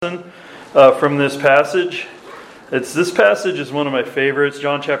lesson from this passage. This passage is one of my favorites.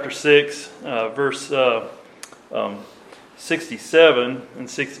 John chapter 6, verse 67 and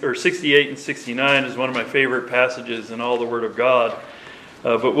 68 and 69 is one of my favorite passages in all the Word of God.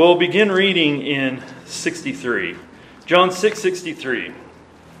 But we'll begin reading in 63. John 6:63.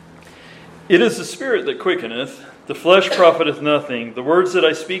 It is the Spirit that quickeneth, the flesh profiteth nothing. The words that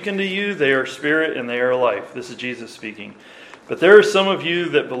I speak unto you, they are spirit and they are life. This is Jesus speaking. But there are some of you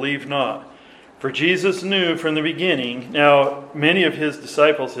that believe not. For Jesus knew from the beginning. Now, many of his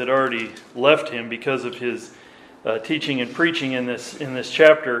disciples had already left him because of his teaching and preaching in this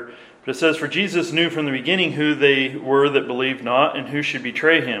chapter. But it says, for Jesus knew from the beginning who they were that believed not, and who should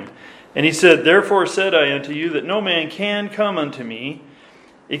betray him. And he said, therefore said I unto you, that no man can come unto me,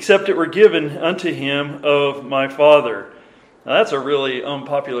 except it were given unto him of my Father. Now that's a really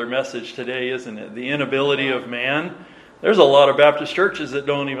unpopular message today, isn't it? The inability of man. There's a lot of Baptist churches that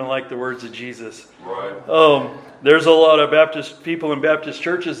don't even like the words of Jesus. Right. There's a lot of Baptist people in Baptist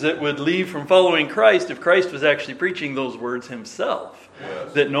churches that would leave from following Christ if Christ was actually preaching those words himself.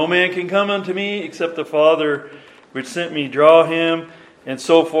 Yes. That no man can come unto me except the Father which sent me draw him, and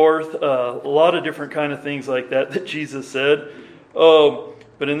so forth. A lot of different kind of things like that Jesus said.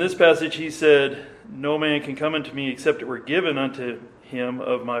 But in this passage he said, no man can come unto me except it were given unto him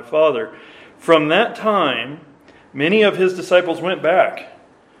of my Father. From that time, many of his disciples went back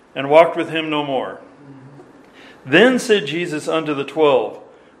and walked with him no more. Then said Jesus unto the 12,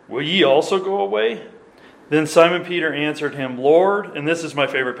 will ye also go away? Then Simon Peter answered him, Lord, and this is my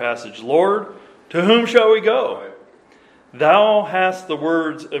favorite passage, Lord, to whom shall we go? Thou hast the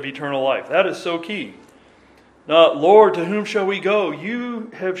words of eternal life. That is so key. Lord, to whom shall we go?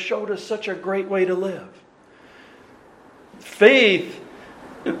 You have showed us such a great way to live. Faith,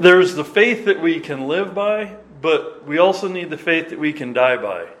 there's the faith that we can live by, but we also need the faith that we can die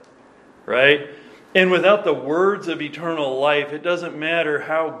by, right? And without the words of eternal life, it doesn't matter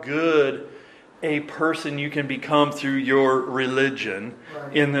how good a person you can become through your religion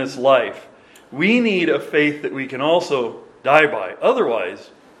in this life. We need a faith that we can also die by. Otherwise,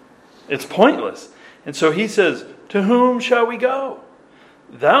 it's pointless. And so he says, to whom shall we go?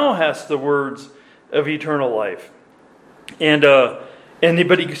 Thou hast the words of eternal life.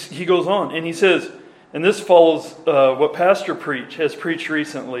 But he goes on and he says, and this follows what Pastor has preached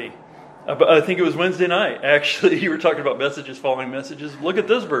recently. I think it was Wednesday night, actually. You were talking about messages following messages. Look at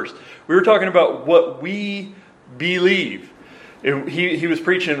this verse. We were talking about what we believe. And he was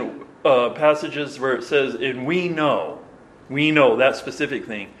preaching passages where it says, and we know that specific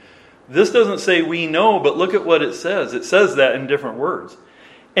thing. This doesn't say we know, but look at what it says. It says that in different words.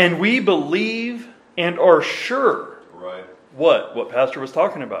 And we believe and are sure. Right. What Pastor was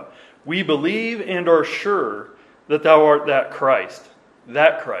talking about. We believe and are sure that thou art that Christ,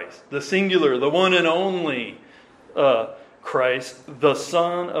 the singular, the one and only Christ, the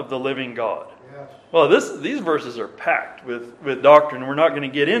Son of the living God. Yes. Well, these verses are packed with doctrine. We're not going to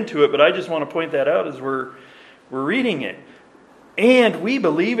get into it, but I just want to point that out as we're reading it. And we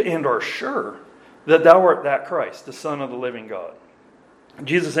believe and are sure that thou art that Christ, the Son of the living God.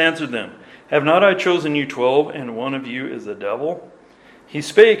 Jesus answered them, have not I chosen you 12, and one of you is the devil? He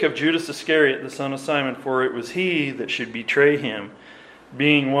spake of Judas Iscariot, the son of Simon, for it was he that should betray him,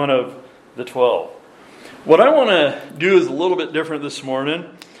 being one of the 12. What I want to do is a little bit different this morning.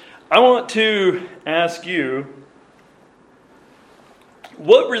 I want to ask you,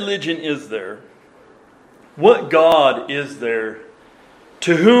 what religion is there? What God is there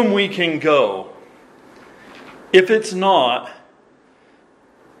to whom we can go if it's not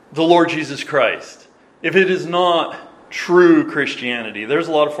the Lord Jesus Christ? If it is not true Christianity. There's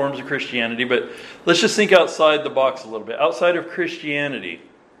a lot of forms of Christianity, but let's just think outside the box a little bit. Outside of Christianity,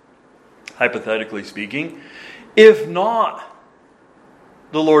 hypothetically speaking, if not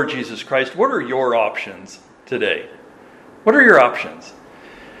the Lord Jesus Christ, what are your options today? What are your options?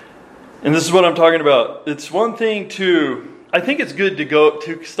 And this is what I'm talking about. It's one thing I think it's good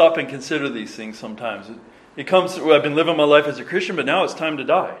to stop and consider these things sometimes. I've been living my life as a Christian, but now it's time to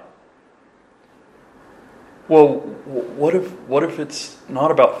die. Well, what if it's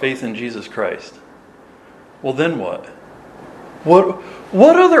not about faith in Jesus Christ? Well, then what?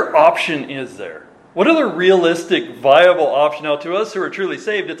 What other option is there? What other realistic, viable option? Now, to us who are truly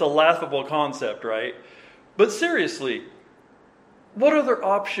saved, it's a laughable concept, right? But seriously, what other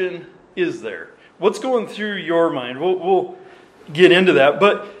option is there? What's going through your mind? We'll get into that.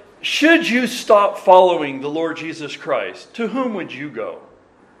 But should you stop following the Lord Jesus Christ, to whom would you go?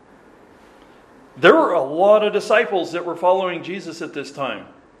 There were a lot of disciples that were following Jesus at this time.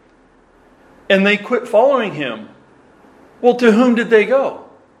 And they quit following him. Well, to whom did they go?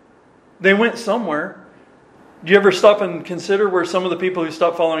 They went somewhere. Do you ever stop and consider where some of the people who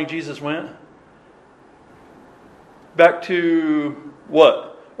stopped following Jesus went? Back to what?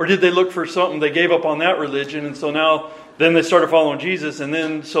 Or did they look for something? They gave up on that religion, and so now then they started following Jesus, and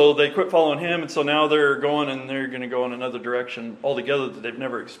then so they quit following him, and so now they're going to go in another direction altogether that they've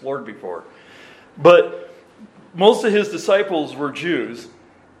never explored before. But most of his disciples were Jews.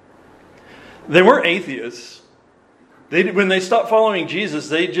 They weren't atheists. When they stopped following Jesus,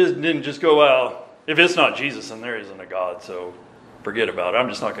 they didn't just go, well, if it's not Jesus, then there isn't a God, so forget about it. I'm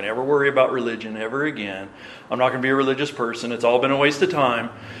just not going to ever worry about religion ever again. I'm not going to be a religious person. It's all been a waste of time.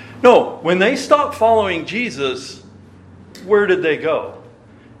 No, when they stopped following Jesus, where did they go?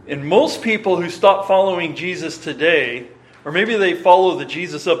 And most people who stop following Jesus today, or maybe they follow the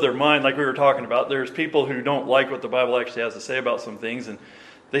Jesus of their mind, like we were talking about. There's people who don't like what the Bible actually has to say about some things, and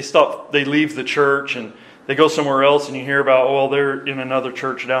they leave the church and they go somewhere else, and you hear about, well, they're in another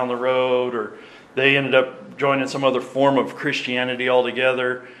church down the road, or they ended up joining some other form of Christianity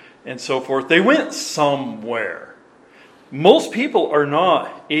altogether, and so forth. They went somewhere. Most people are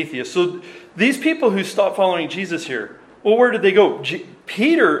not atheists. So these people who stopped following Jesus here, well, where did they go?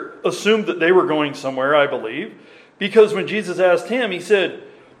 Peter assumed that they were going somewhere, I believe, because when Jesus asked him, he said,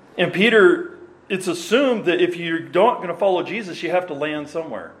 and Peter, it's assumed that if you're not going to follow Jesus, you have to land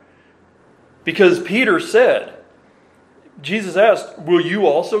somewhere. Because Peter said, Jesus asked, will you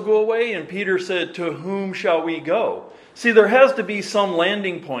also go away? And Peter said, to whom shall we go? See, there has to be some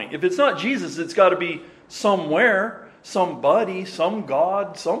landing point. If it's not Jesus, it's got to be somewhere, somebody, some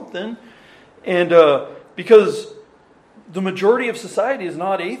God, something. And because the majority of society is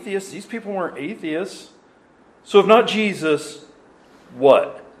not atheists. These people weren't atheists. So if not Jesus,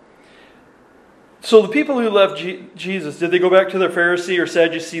 what? So the people who left Jesus, did they go back to their Pharisee or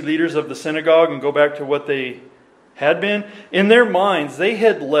Sadducee leaders of the synagogue and go back to what they had been? In their minds, they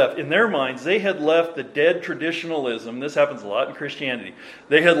had left the dead traditionalism. This happens a lot in Christianity.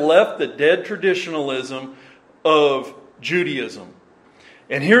 They had left the dead traditionalism of Judaism.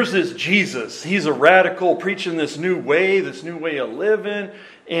 And here's this Jesus. He's a radical, preaching this new way of living,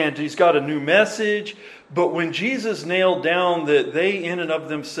 and he's got a new message. But when Jesus nailed down that they in and of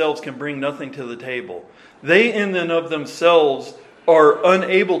themselves can bring nothing to the table, they in and of themselves are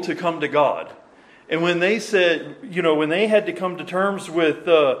unable to come to God. And when they said, when they had to come to terms with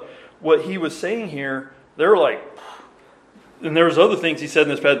what he was saying here, they were like, and there was other things he said in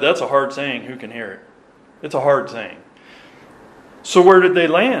this passage, that's a hard saying, who can hear it? It's a hard saying. So where did they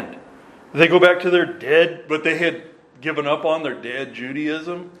land? Did they go back to their dead, but they had given up on their dead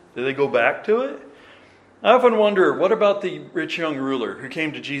Judaism? Did they go back to it? I often wonder, what about the rich young ruler who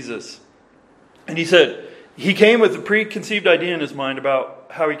came to Jesus? And he said, he came with a preconceived idea in his mind about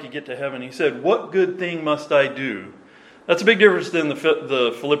how he could get to heaven. He said, what good thing must I do? That's a big difference than the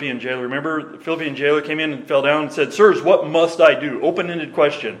Philippian jailer. Remember, the Philippian jailer came in and fell down and said, sirs, what must I do? Open-ended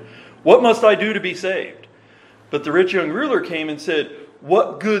question. What must I do to be saved? But the rich young ruler came and said,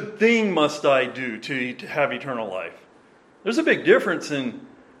 what good thing must I do to have eternal life? There's a big difference in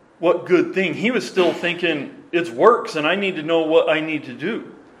what good thing. He was still thinking, it's works, and I need to know what I need to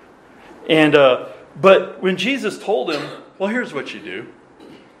do. And but when Jesus told him, well, here's what you do.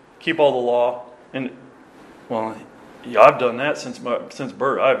 Keep all the law. And, well, yeah, I've done that since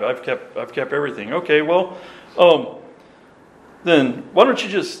birth. I've kept everything. Okay, well, then why don't you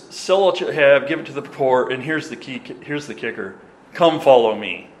just sell what you have, give it to the poor, and here's the kicker. Come follow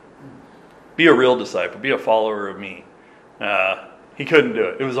me. Be a real disciple. Be a follower of me. He couldn't do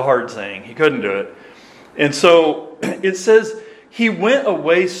it. It was a hard saying. He couldn't do it. And so it says he went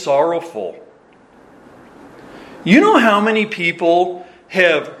away sorrowful. You know how many people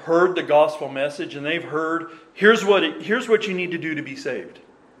have heard the gospel message and they've heard, here's what you need to do to be saved.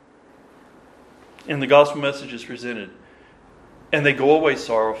 And the gospel message is presented. And they go away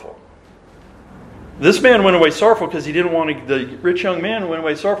sorrowful. This man went away sorrowful because he didn't want to, the rich young man went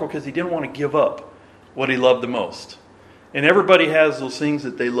away sorrowful because he didn't want to give up what he loved the most. And everybody has those things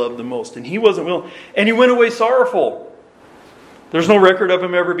that they love the most. And he wasn't willing. And he went away sorrowful. There's no record of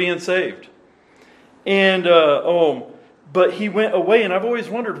him ever being saved. And, but he went away. And I've always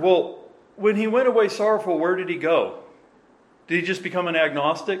wondered, well, when he went away sorrowful, where did he go? Did he just become an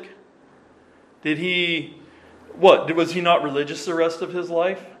agnostic? Did he, what? Was he not religious the rest of his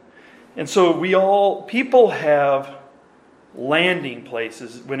life? And so people have landing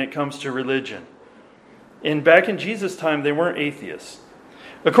places when it comes to religion. And back in Jesus' time, they weren't atheists.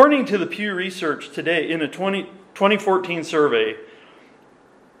 According to the Pew Research today, in a 2014 survey,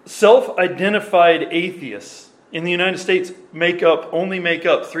 self-identified atheists in the United States only make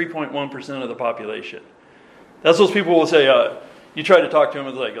up 3.1% of the population. That's those people who will say, You try to talk to them,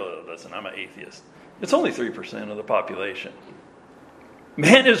 it's like, oh, listen, I'm an atheist. It's only 3% of the population.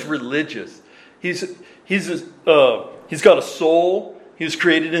 Man is religious. He's got a soul. He was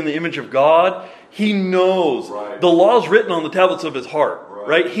created in the image of God. He knows. The law is written on the tablets of his heart.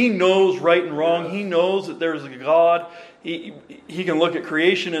 Right? He knows right and wrong. He knows that there's a God. He can look at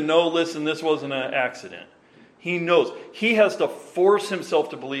creation and know, listen, this wasn't an accident. He knows. He has to force himself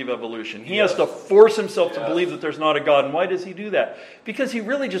to believe evolution. He has to force himself to believe that there's not a God. And why does he do that? Because he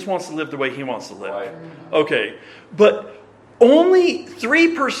really just wants to live the way he wants to live. Right. Okay. But only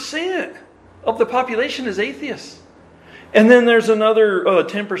 3% of the population is atheists. And then there's another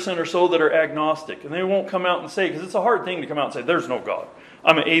 10% or so that are agnostic. And they won't come out and say, because it's a hard thing to come out and say, there's no God.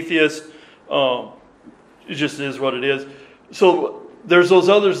 I'm an atheist. It just is what it is. So there's those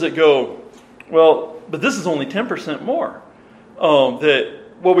others that go, well, but this is only 10% more.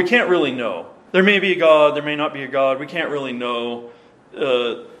 We can't really know. There may be a God, there may not be a God. We can't really know.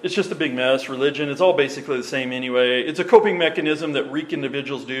 It's just a big mess. Religion, it's all basically the same anyway. It's a coping mechanism that weak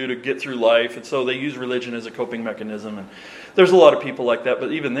individuals do to get through life. And so they use religion as a coping mechanism. And there's a lot of people like that.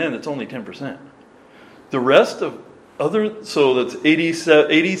 But even then, it's only 10%. The rest of so that's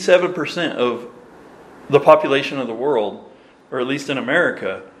 87% of the population of the world, or at least in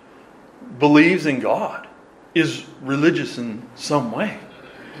America, believes in God, is religious in some way.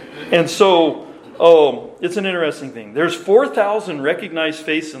 And so it's an interesting thing. There's 4,000 recognized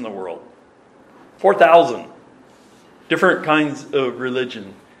faiths in the world. 4,000 different kinds of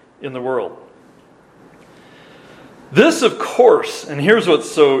religion in the world. This, of course, and here's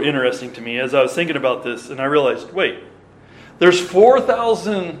what's so interesting to me, as I was thinking about this, and I realized, wait, there's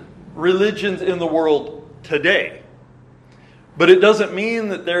 4,000 religions in the world today. But it doesn't mean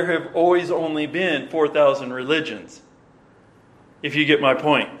that there have always only been 4,000 religions. If you get my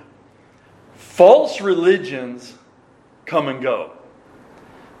point. False religions come and go.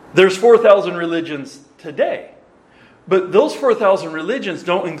 There's 4,000 religions today. But those 4,000 religions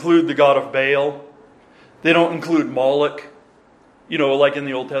don't include the god of Baal. They don't include Moloch, like in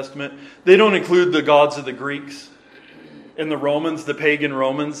the Old Testament. They don't include the gods of the Greeks and the Romans, the pagan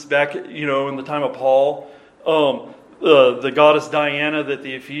Romans, back, in the time of Paul. The goddess Diana that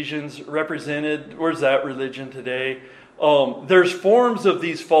the Ephesians represented. Where's that religion today? There's forms of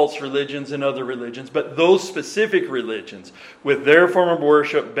these false religions in other religions, but those specific religions, with their form of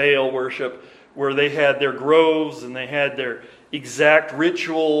worship, Baal worship, where they had their groves and they had their exact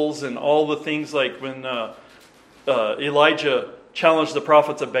rituals and all the things like when Elijah challenged the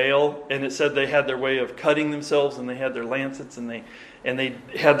prophets of Baal, and it said they had their way of cutting themselves, and they had their lancets, and they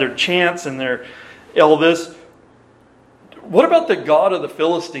had their chants and their all this. What about the god of the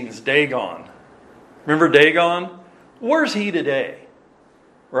Philistines, Dagon? Remember Dagon? Where's he today?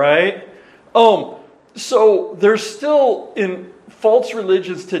 Right? So there's still, in false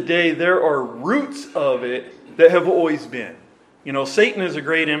religions today, there are roots of it that have always been. Satan is a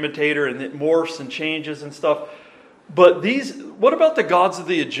great imitator, and it morphs and changes and stuff. But what about the gods of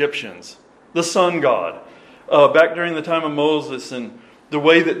the Egyptians? The sun god. Back during the time of Moses and the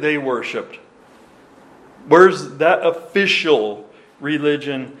way that they worshipped. Where's that official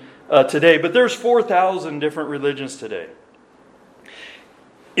religion today? But there's 4,000 different religions today.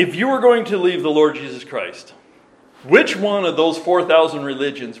 If you were going to leave the Lord Jesus Christ, which one of those 4,000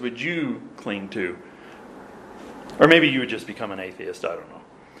 religions would you cling to? Or maybe you would just become an atheist, I don't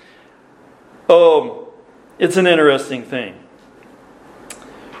know. It's an interesting thing.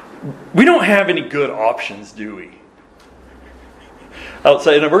 We don't have any good options, do we?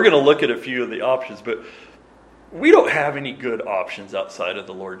 Outside, and we're going to look at a few of the options, but we don't have any good options outside of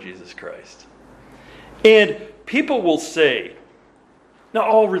the Lord Jesus Christ. And people will say, now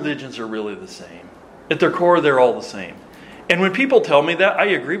all religions are really the same. At their core, they're all the same. And when people tell me that, I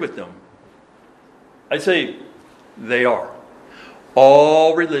agree with them. I say, they are.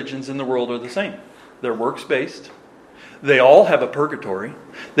 All religions in the world are the same. They're works-based. They all have a purgatory.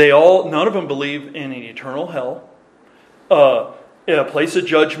 None of them believe in an eternal hell. A place of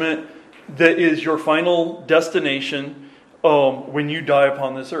judgment that is your final destination when you die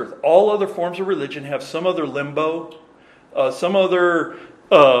upon this earth. All other forms of religion have some other limbo, some other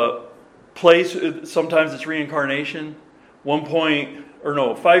place. Sometimes it's reincarnation.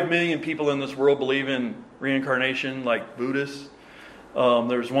 5 million people in this world believe in reincarnation, like Buddhists.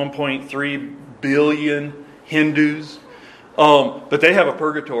 There's 1.3 billion Hindus. But they have a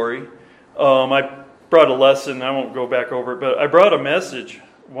purgatory. I brought a lesson, I won't go back over it, but I brought a message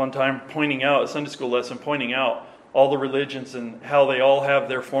one time a Sunday school lesson pointing out all the religions and how they all have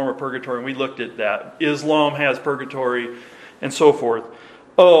their form of purgatory. And we looked at that. Islam has purgatory and so forth.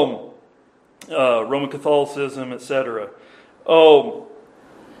 Roman Catholicism, etc. Oh,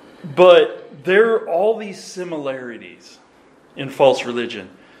 but there are all these similarities in false religion,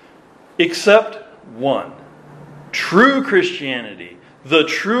 except one. True Christianity, the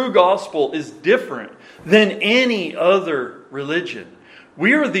true gospel, is different than any other religion.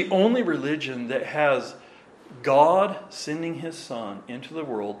 We are the only religion that has God sending His Son into the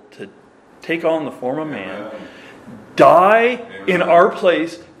world to take on the form of man, die in our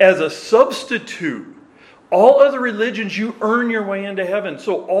place as a substitute. All other religions, you earn your way into heaven.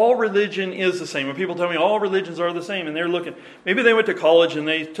 So all religion is the same. When people tell me all religions are the same, and they're looking, maybe they went to college and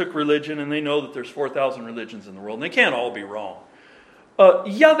they took religion and they know that there's 4,000 religions in the world, and they can't all be wrong.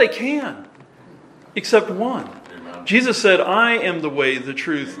 Yeah, they can, except one. Amen. Jesus said, I am the way, the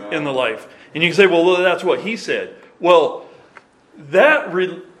truth, and the life. And you can say, well, that's what He said. Well,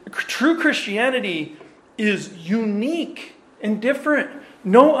 true Christianity is unique and different.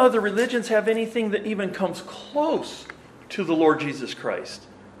 No other religions have anything that even comes close to the Lord Jesus Christ.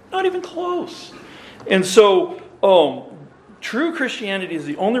 Not even close. And so, true Christianity is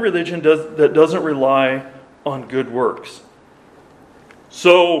the only religion that doesn't rely on good works.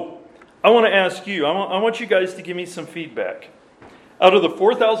 So, I want to ask you, I want you guys to give me some feedback. Out of the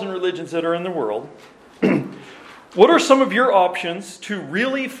 4,000 religions that are in the world, what are some of your options to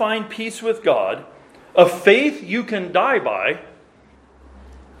really find peace with God, a faith you can die by,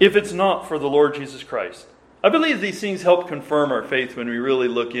 if it's not for the Lord Jesus Christ? I believe these things help confirm our faith when we really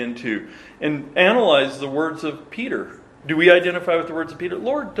look into and analyze the words of Peter. Do we identify with the words of Peter?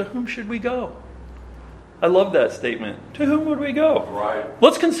 Lord, to whom should we go? I love that statement. To whom would we go? Right.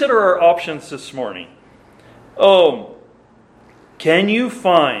 Let's consider our options this morning. Can you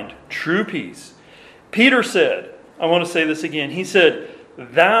find true peace? Peter said, I want to say this again. He said,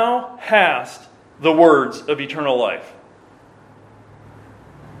 thou hast the words of eternal life.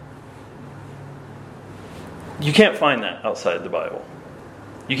 You can't find that outside the Bible.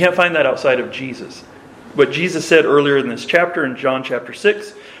 You can't find that outside of Jesus. What Jesus said earlier in this chapter, in John chapter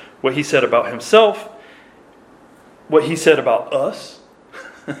 6, what He said about Himself, what He said about us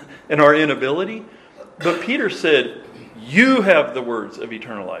and our inability. But Peter said, you have the words of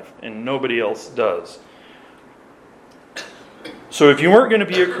eternal life, and nobody else does. So if you weren't going to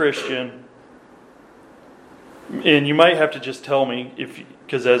be a Christian, and you might have to just tell me,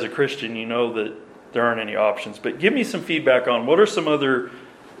 because as a Christian you know that there aren't any options, but give me some feedback on what are some other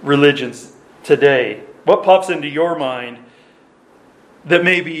religions today. What pops into your mind that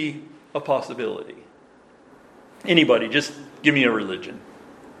may be a possibility? Anybody, just give me a religion.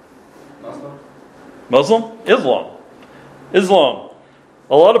 Muslim? Islam.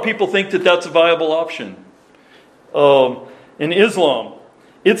 A lot of people think that that's a viable option. In Islam,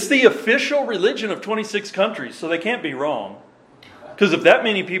 it's the official religion of 26 countries, so they can't be wrong. Because if that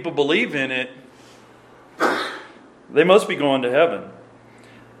many people believe in it, they must be going to heaven.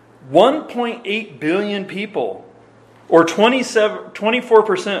 1.8 billion people, or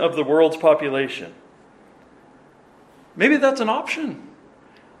 24% of the world's population. Maybe that's an option.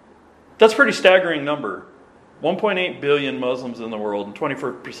 That's a pretty staggering number. 1.8 billion Muslims in the world and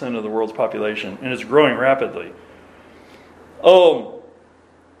 24% of the world's population. And it's growing rapidly. Roman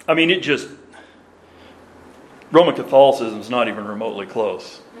Catholicism is not even remotely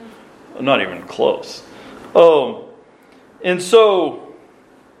close. Not even close. And so,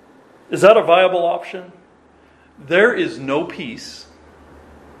 is that a viable option? There is no peace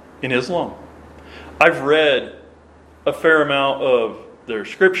in Islam. I've read a fair amount of their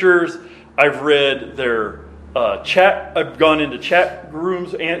scriptures. I've read their chat. I've gone into chat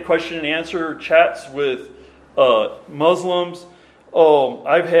rooms and question and answer chats with Muslims.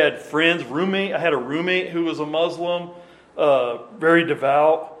 I've had friends, I had a roommate who was a Muslim, very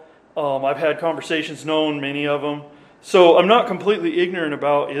devout. I've had conversations, known many of them. So I'm not completely ignorant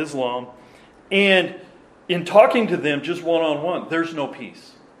about Islam. And in talking to them just one-on-one, there's no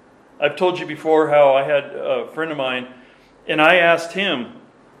peace. I've told you before how I had a friend of mine, and I asked him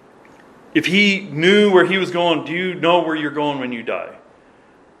if he knew where he was going. Do you know where you're going when you die?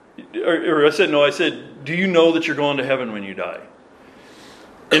 Or I said, no. I said, do you know that you're going to heaven when you die?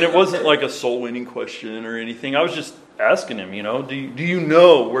 And it wasn't like a soul-winning question or anything. I was just asking him, do you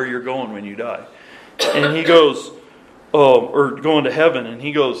know where you're going when you die? And he goes, or going to heaven. And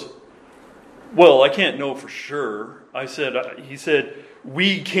he goes, well, I can't know for sure. He said,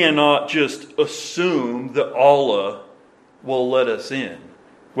 we cannot just assume that Allah will let us in,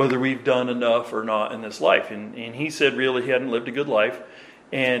 whether we've done enough or not in this life. And he said really he hadn't lived a good life.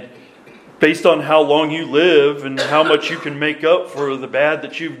 And based on how long you live and how much you can make up for the bad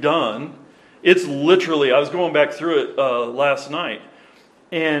that you've done, it's literally, I was going back through it last night,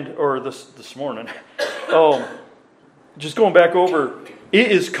 or this morning. just going back over,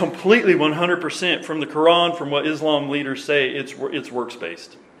 it is completely 100% from the Quran, from what Islam leaders say, it's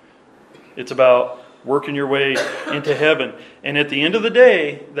works-based. It's about working your way into heaven. And at the end of the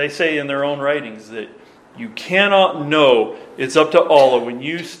day, they say in their own writings that you cannot know. It's up to Allah. When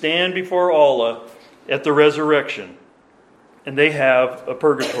you stand before Allah at the resurrection, and they have a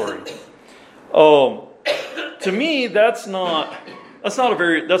purgatory. To me, that's not a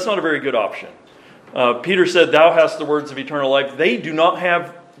very good option. Peter said, "Thou hast the words of eternal life." They do not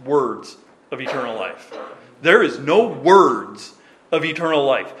have words of eternal life. There is no words of eternal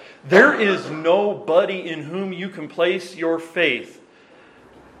life. There is nobody in whom you can place your faith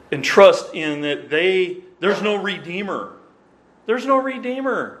and trust in that there's no redeemer. There's no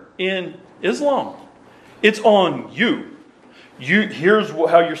redeemer in Islam. It's on you. Here's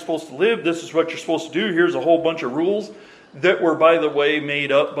how you're supposed to live. This is what you're supposed to do. Here's a whole bunch of rules that were, by the way,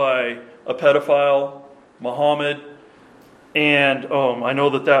 made up by a pedophile, Muhammad. And I know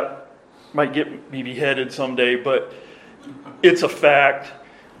that might get me beheaded someday, but it's a fact.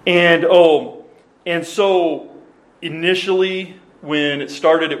 And so initially when it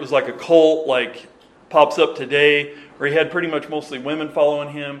started, it was like a cult, like pops up today, where he had pretty much mostly women following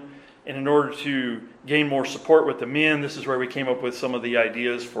him. And in order to gain more support with the men, this is where we came up with some of the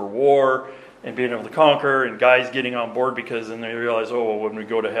ideas for war and being able to conquer, and guys getting on board because then they realize, when we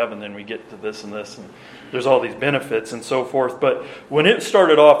go to heaven, then we get to this and this, and there's all these benefits and so forth. But when it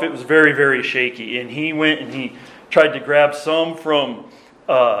started off, it was very, very shaky. And he went and he tried to grab some from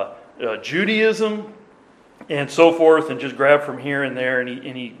Judaism and so forth, and just grab from here and there, and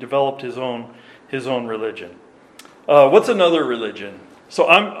he developed his own religion. What's another religion? So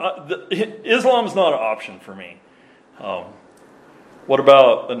Islam's not an option for me. What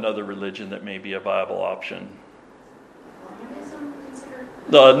about another religion that may be a viable option?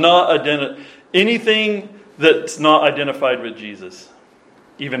 Anything that's not identified with Jesus,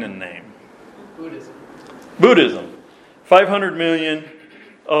 even in name. Buddhism. 500 million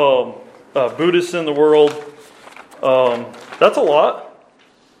Buddhists in the world. That's a lot.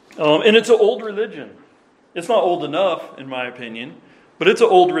 And it's an old religion. It's not old enough, in my opinion, but it's an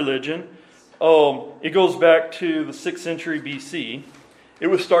old religion. It goes back to the 6th century BC. It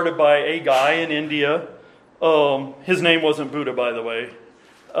was started by a guy in India. His name wasn't Buddha, by the way.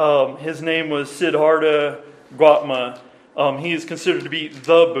 His name was Siddhartha Gautama. He is considered to be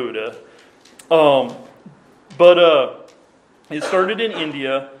the Buddha. But it started in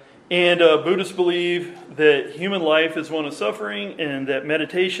India, and Buddhists believe that human life is one of suffering, and that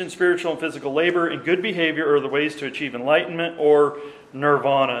meditation, spiritual and physical labor, and good behavior are the ways to achieve enlightenment or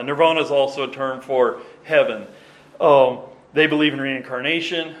nirvana. Nirvana is also a term for heaven. They believe in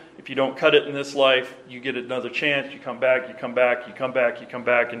reincarnation. If you don't cut it in this life, you get another chance. You come back, you come back, you come back, you come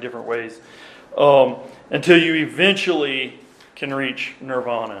back in different ways, until you eventually can reach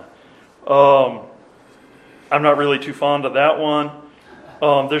nirvana. I'm not really too fond of that one.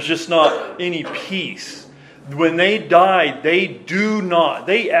 There's just not any peace. When they die,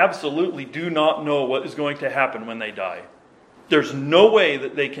 they absolutely do not know what is going to happen when they die. There's no way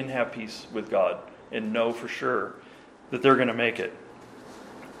that they can have peace with God and know for sure that they're going to make it.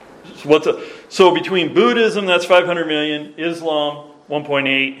 So between Buddhism, that's 500 million, Islam,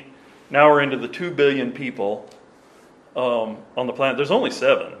 1.8, now we're into the 2 billion people on the planet. There's only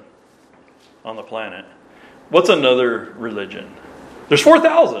 7 on the planet. What's another religion? There's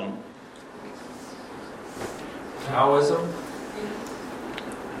 4,000. Taoism?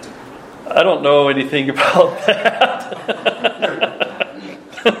 I don't know anything about that.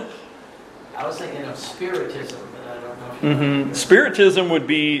 I was thinking of Spiritism, but I don't know. If Spiritism would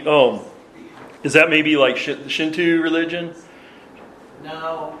be, is that maybe like Shinto religion?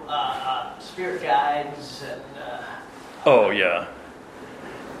 No, spirit guides and...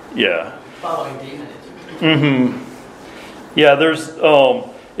 Yeah. Following demons. Yeah, there's...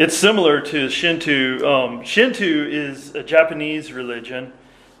 it's similar to Shinto. Shinto is a Japanese religion.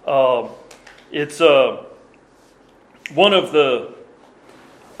 It's one of the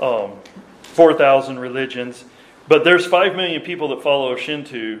 4,000 religions, but there's 5 million people that follow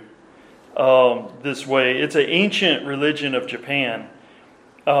Shinto this way. It's an ancient religion of Japan.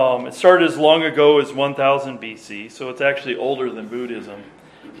 It started as long ago as 1000 BC, so it's actually older than Buddhism.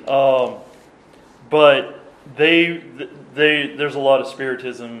 But there's a lot of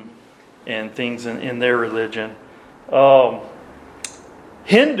spiritism and things in their religion. The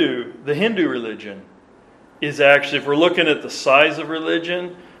Hindu religion is actually, if we're looking at the size of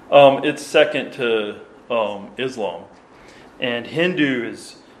religion, it's second to Islam. And Hindu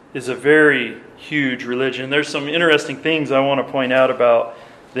is a very huge religion. There's some interesting things I want to point out about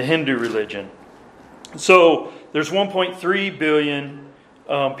the Hindu religion. So there's 1.3 billion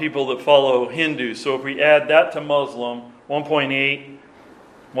people that follow Hindu. So if we add that to Muslim, 1.8,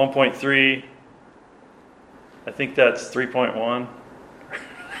 1.3, I think that's 3.1.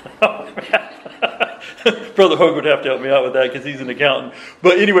 Brother Hogue would have to help me out with that because he's an accountant.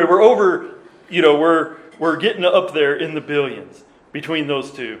 But anyway, we're over, we're getting up there in the billions between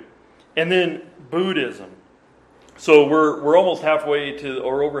those two. And then Buddhism. So we're almost halfway to,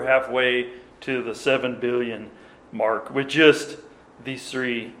 or over halfway to the 7 billion mark with just these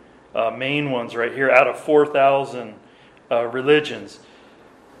three main ones right here out of 4,000 religions.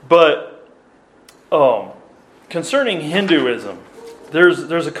 But concerning Hinduism,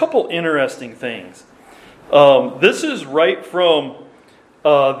 there's a couple interesting things. This is right from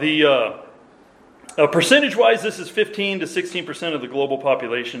percentage-wise, this is 15 to 16% of the global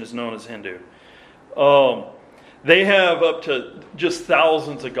population is known as Hindu. They have up to just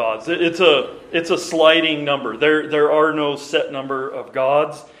thousands of gods. It's a sliding number. There are no set number of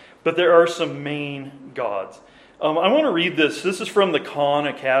gods, but there are some main gods. I want to read this. This is from the Khan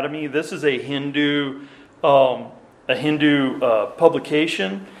Academy. This is a Hindu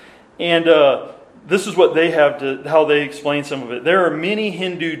publication, and this is what they have how they explain some of it. There are many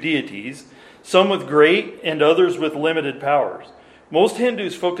Hindu deities, some with great and others with limited powers. Most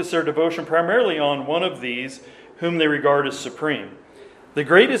Hindus focus their devotion primarily on one of these, whom they regard as supreme. The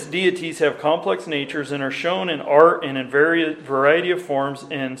greatest deities have complex natures and are shown in art and in variety of forms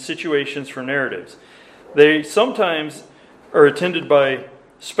and situations for narratives. They sometimes are attended by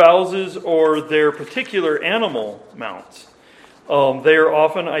spouses or their particular animal mounts. They are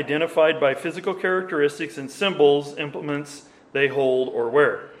often identified by physical characteristics and symbols, implements they hold or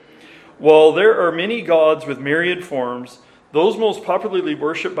wear. While there are many gods with myriad forms, those most popularly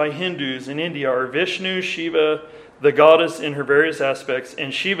worshipped by Hindus in India are Vishnu, Shiva, the goddess in her various aspects,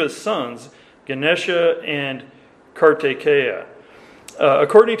 and Shiva's sons, Ganesha and Kartikeya.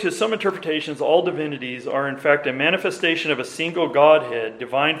 According to some interpretations, all divinities are in fact a manifestation of a single Godhead,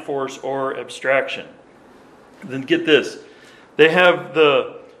 divine force, or abstraction. Then get this. They have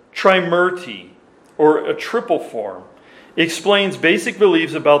the Trimurti, or a triple form. It explains basic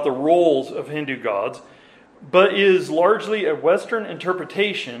beliefs about the roles of Hindu gods, but is largely a Western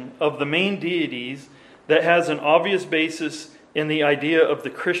interpretation of the main deities that has an obvious basis in the idea of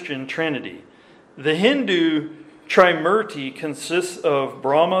the Christian Trinity. The Hindu Trimurti consists of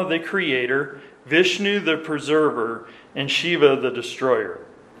Brahma, the creator, Vishnu, the preserver, and Shiva, the destroyer.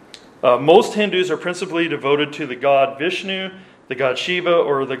 Most Hindus are principally devoted to the god Vishnu, the god Shiva,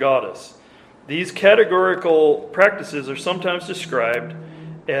 or the goddess. These categorical practices are sometimes described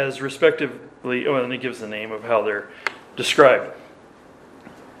as respectively, and it gives the name of how they're described.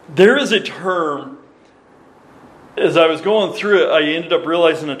 There is a term, as I was going through it, I ended up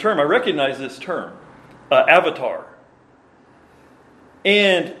realizing a term. I recognize this term, avatar.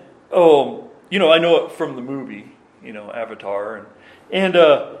 And, I know it from the movie, Avatar.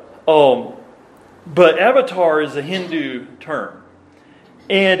 But avatar is a Hindu term.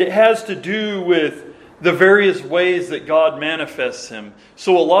 And it has to do with the various ways that God manifests him.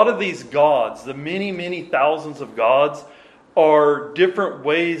 So a lot of these gods, the many, many thousands of gods, are different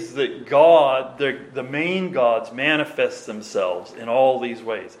ways that God, the main gods, manifest themselves in all these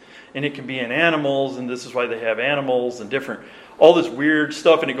ways. And it can be in animals, and this is why they have animals and different, all this weird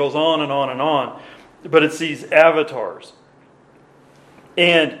stuff, and it goes on and on and on. But it's these avatars.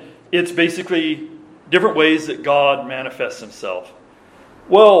 And it's basically different ways that God manifests himself.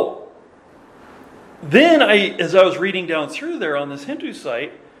 Well, then as I was reading down through there on this Hindu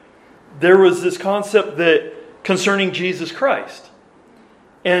site, there was this concept that concerning Jesus Christ.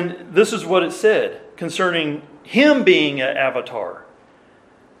 And this is what it said concerning him being an avatar.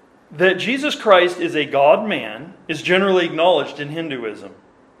 That Jesus Christ is a God-man is generally acknowledged in Hinduism.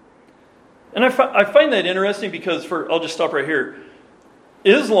 And I find that interesting because I'll just stop right here.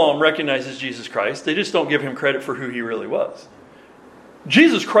 Islam recognizes Jesus Christ. They just don't give him credit for who he really was.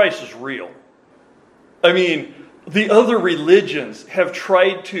 Jesus Christ is real. I mean, the other religions have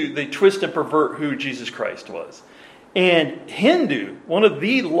tried they twist and pervert who Jesus Christ was. And Hindu, one of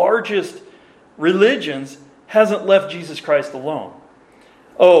the largest religions, hasn't left Jesus Christ alone.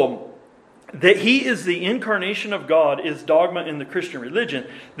 That he is the incarnation of God is dogma in the Christian religion.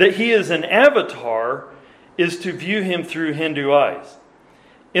 That he is an avatar is to view him through Hindu eyes.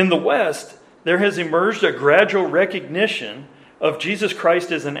 In the West, there has emerged a gradual recognition of Jesus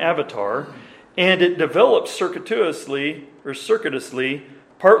Christ as an avatar, and it develops circuitously,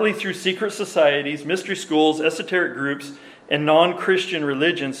 partly through secret societies, mystery schools, esoteric groups, and non-Christian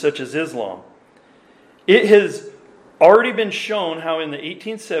religions such as Islam. It has already been shown how in the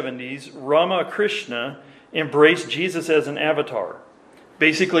 1870s, Ramakrishna embraced Jesus as an avatar.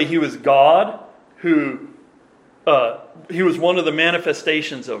 Basically, he was God who, he was one of the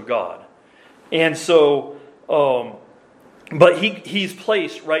manifestations of God. And so, but he's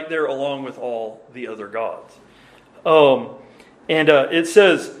placed right there along with all the other gods. It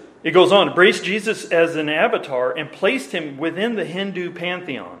says, it goes on, embraced Jesus as an avatar and placed him within the Hindu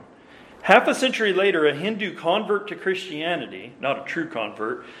pantheon. Half a century later, a Hindu convert to Christianity, not a true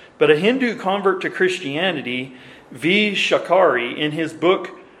convert, but a Hindu convert to Christianity, V. Shakari, in his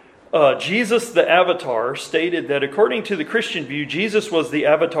book, Jesus the Avatar, stated that according to the Christian view, Jesus was the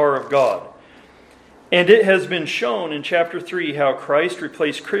avatar of God. And it has been shown in chapter 3 how Christ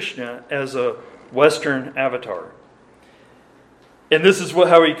replaced Krishna as a Western avatar. And this is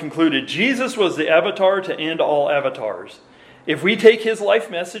how he concluded. Jesus was the avatar to end all avatars. If we take his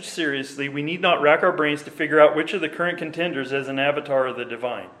life message seriously, we need not rack our brains to figure out which of the current contenders is an avatar of the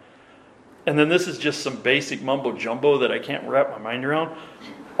divine. And then this is just some basic mumbo jumbo that I can't wrap my mind around.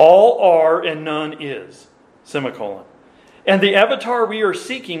 All are and none is. Semicolon. And the avatar we are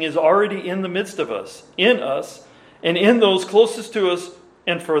seeking is already in the midst of us, and in those closest to us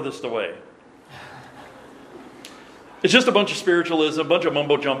and furthest away. It's just a bunch of spiritualism, a bunch of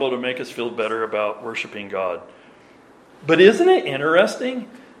mumbo jumbo to make us feel better about worshiping God. But isn't it interesting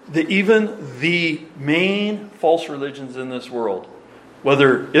that even the main false religions in this world,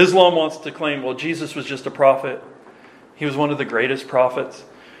 whether Islam wants to claim, well, Jesus was just a prophet, he was one of the greatest prophets.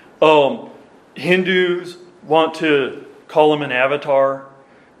 Hindus want to call him an avatar.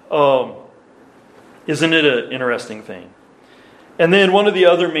 Isn't it an interesting thing? And then one of the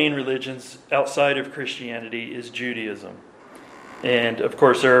other main religions outside of Christianity is Judaism. And of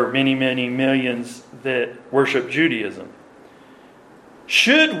course there are many, many millions that worship Judaism.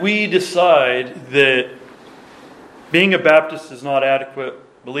 Should we decide that being a Baptist is not adequate,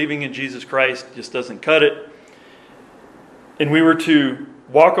 believing in Jesus Christ just doesn't cut it, and we were to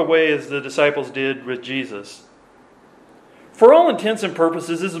walk away as the disciples did with Jesus, for all intents and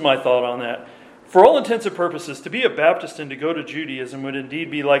purposes, this is my thought on that, for all intents and purposes, to be a Baptist and to go to Judaism would indeed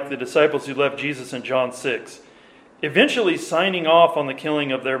be like the disciples who left Jesus in John 6, eventually signing off on the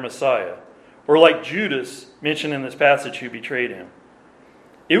killing of their Messiah, or like Judas mentioned in this passage who betrayed him.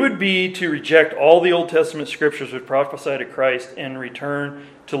 It would be to reject all the Old Testament scriptures which prophesy to Christ and return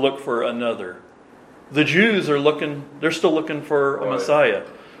to look for another. The Jews they're still looking for a Messiah.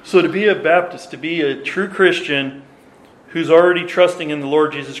 So to be a Baptist, to be a true Christian who's already trusting in the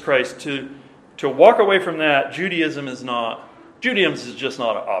Lord Jesus Christ, to walk away from that, Judaism is just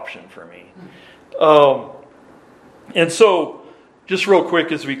not an option for me. And so, just real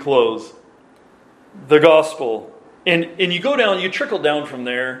quick as we close, the gospel. And you go down, you trickle down from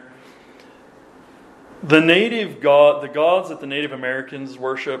there. The gods that the Native Americans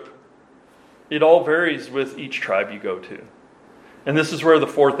worship, it all varies with each tribe you go to. And this is where the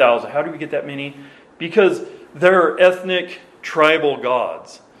 4,000, how do we get that many? Because there are ethnic, tribal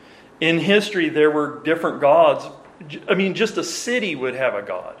gods. In history, there were different gods. I mean, just a city would have a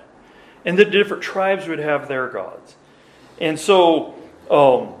god. And the different tribes would have their gods. And so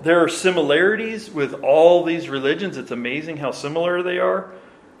there are similarities with all these religions. It's amazing how similar they are.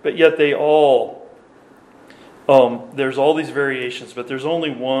 But yet they all, there's all these variations, but there's only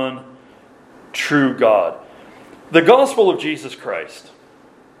one true God. The gospel of Jesus Christ.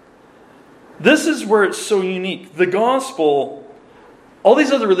 This is where it's so unique. The gospel, all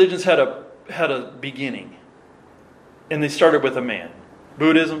these other religions had a beginning. And they started with a man.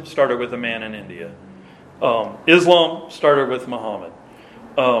 Buddhism started with a man in India. Islam started with Muhammad.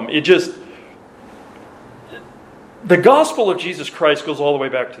 The gospel of Jesus Christ goes all the way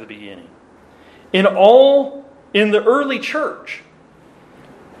back to the beginning. In the early church,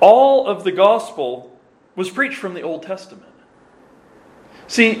 all of the gospel was preached from the Old Testament.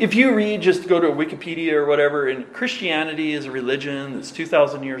 See, if you read, just go to Wikipedia or whatever, and Christianity is a religion that's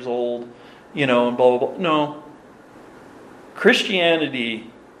 2,000 years old, and blah, blah, blah. No.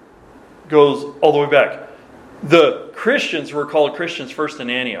 Christianity goes all the way back. The Christians were called Christians first in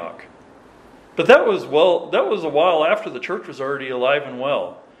Antioch. But that was a while after the church was already alive and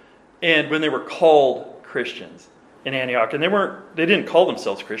well. And when they were called Christians in Antioch. And they didn't call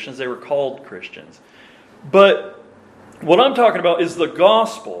themselves Christians, they were called Christians. But what I'm talking about is the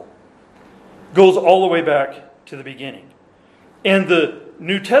gospel goes all the way back to the beginning. And the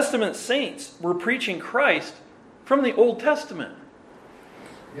New Testament saints were preaching Christ from the Old Testament.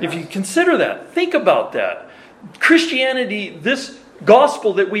 Yes. If you consider that, think about that. Christianity, this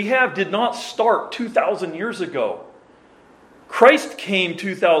gospel that we have, did not start 2,000 years ago. Christ came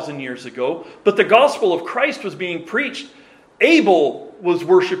 2,000 years ago, but the gospel of Christ was being preached. Abel was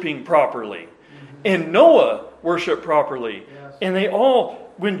worshiping properly. And Noah worshiped properly. Yes. And they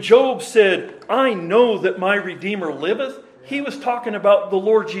all, when Job said, I know that my Redeemer liveth, he was talking about the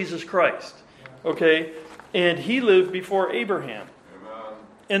Lord Jesus Christ. Okay? And he lived before Abraham. Amen.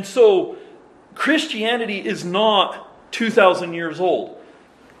 And so Christianity is not 2,000 years old.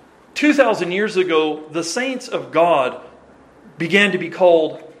 2,000 years ago, the saints of God began to be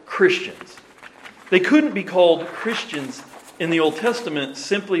called Christians. They couldn't be called Christians in the Old Testament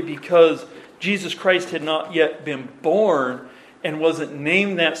simply because Jesus Christ had not yet been born and wasn't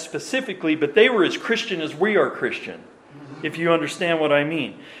named that specifically, but they were as Christian as we are Christian, if you understand what I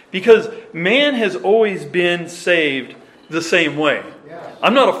mean. Because man has always been saved the same way. Yes.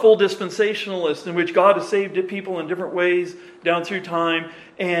 I'm not a full dispensationalist in which God has saved people in different ways down through time,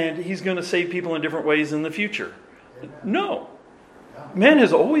 and He's going to save people in different ways in the future. No. Man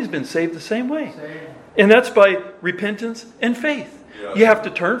has always been saved the same way. Same. And that's by repentance and faith. Yes. You have to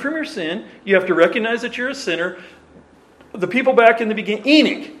turn from your sin. You have to recognize that you're a sinner. The people back in the beginning,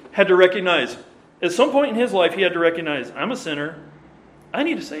 Enoch had to recognize, at some point in his life, he had to recognize, I'm a sinner. I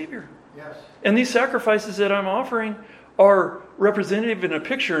need a Savior. Yes. And these sacrifices that I'm offering are representative in a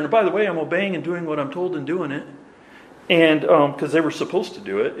picture. And by the way, I'm obeying and doing what I'm told and doing it. And because they were supposed to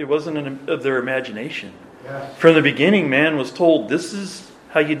do it. It wasn't of their imagination. Yes. From the beginning, man was told, this is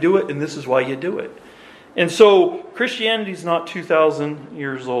how you do it, and this is why you do it. And so, Christianity is not 2,000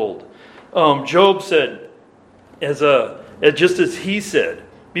 years old. Job said, just as he said,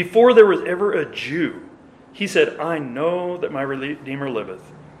 before there was ever a Jew, he said, I know that my Redeemer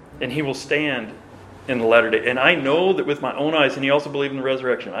liveth, and he will stand in the latter day. And I know that with my own eyes, and he also believed in the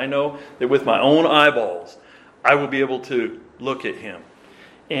resurrection, I know that with my own eyeballs, I will be able to look at him.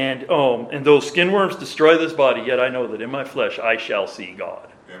 And though skin worms destroy this body, yet I know that in my flesh I shall see God.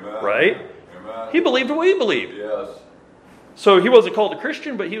 Amen. Right? Amen. He believed what we believed. Yes. So he wasn't called a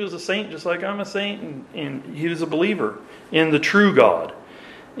Christian, but he was a saint just like I'm a saint. And he was a believer in the true God.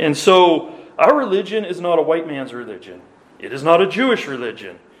 And so our religion is not a white man's religion. It is not a Jewish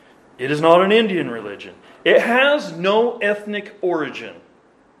religion. It is not an Indian religion. It has no ethnic origin.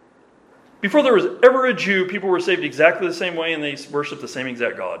 Before there was ever a Jew, people were saved exactly the same way and they worshiped the same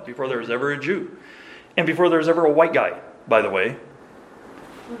exact God. Before there was ever a Jew. And before there was ever a white guy, by the way.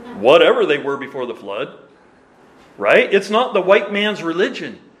 Whatever they were before the flood. Right? It's not the white man's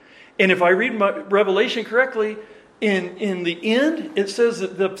religion. And if I read my Revelation correctly, in the end, it says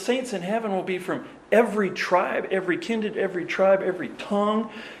that the saints in heaven will be from every tribe, every kindred, every tribe, every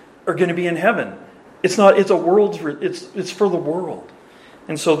tongue are going to be in heaven. It's for the world.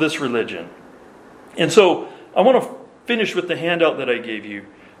 And so this religion. And so I want to finish with the handout that I gave you.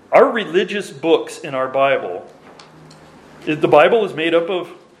 Our religious books in our Bible, the Bible is made up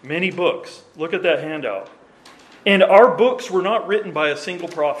of many books. Look at that handout. And our books were not written by a single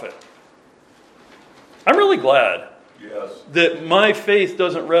prophet. I'm really glad that my faith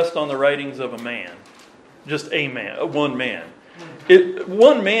doesn't rest on the writings of a man. Just a man, one man.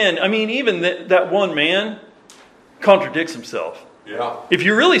 One man, I mean, even that one man contradicts himself. Yeah. If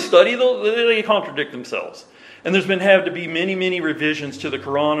you really study, they contradict themselves. And there's had to be many, many revisions to the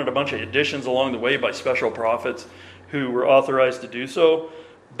Quran and a bunch of additions along the way by special prophets who were authorized to do so.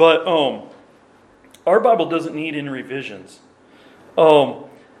 But our Bible doesn't need any revisions. Our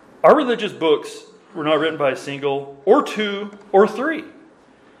religious books were not written by a single, or two, or three.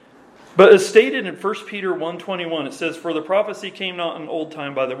 But as stated in 1 Peter 1:21, it says, for the prophecy came not in old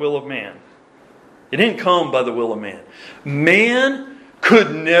time by the will of man. It didn't come by the will of man. Man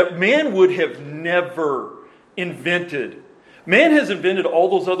would have never invented. Man has invented all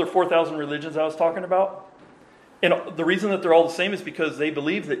those other 4,000 religions I was talking about. And the reason that they're all the same is because they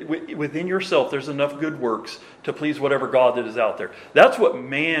believe that within yourself there's enough good works to please whatever God that is out there. That's what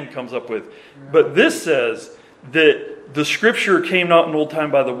man comes up with. But this says that the Scripture came not in old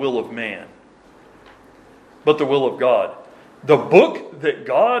time by the will of man, but the will of God. The book that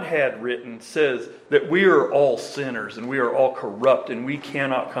God had written says that we are all sinners and we are all corrupt and we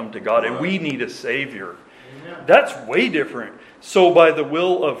cannot come to God and we need a Savior. Amen. That's way different. So by the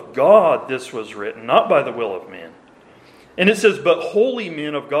will of God this was written, not by the will of man. And it says, but holy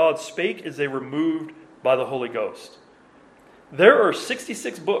men of God spake as they were moved by the Holy Ghost. There are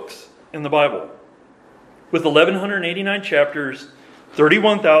 66 books in the Bible with 1,189 chapters,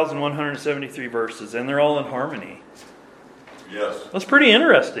 31,173 verses, and they're all in harmony. Yes. That's pretty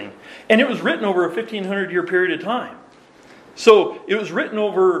interesting. And it was written over a 1,500-year period of time. So it was written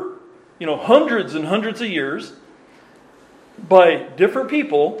over, hundreds and hundreds of years by different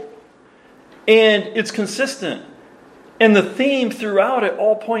people, and it's consistent. And the theme throughout it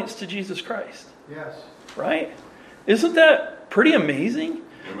all points to Jesus Christ. Yes. Right? Isn't that pretty amazing?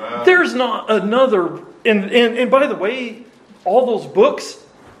 Amen. There's not another, and by the way, all those books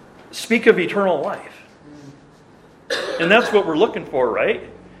speak of eternal life. And that's what we're looking for, right?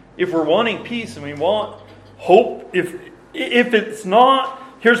 If we're wanting peace and we want hope, if it's not,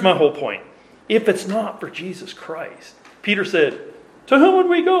 here's my whole point. If it's not for Jesus Christ, Peter said, to whom would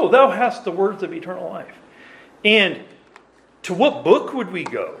we go? Thou hast the words of eternal life. And to what book would we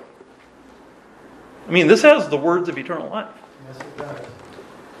go? I mean, this has the words of eternal life. Yes, it does.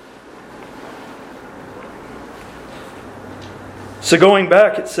 So going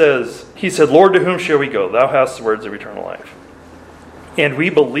back, it says, he said, Lord, to whom shall we go? Thou hast the words of eternal life. And we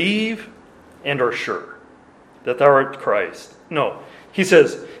believe and are sure that thou art Christ. No, he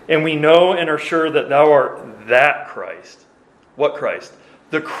says, and we know and are sure that thou art that Christ. What Christ?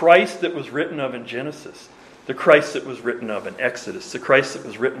 The Christ that was written of in Genesis. The Christ that was written of in Exodus. The Christ that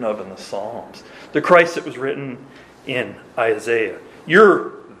was written of in the Psalms. The Christ that was written in Isaiah.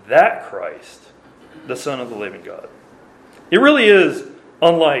 You're that Christ, the Son of the living God. It really is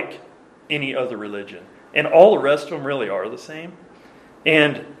unlike any other religion. And all the rest of them really are the same.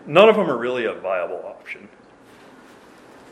 And none of them are really a viable option.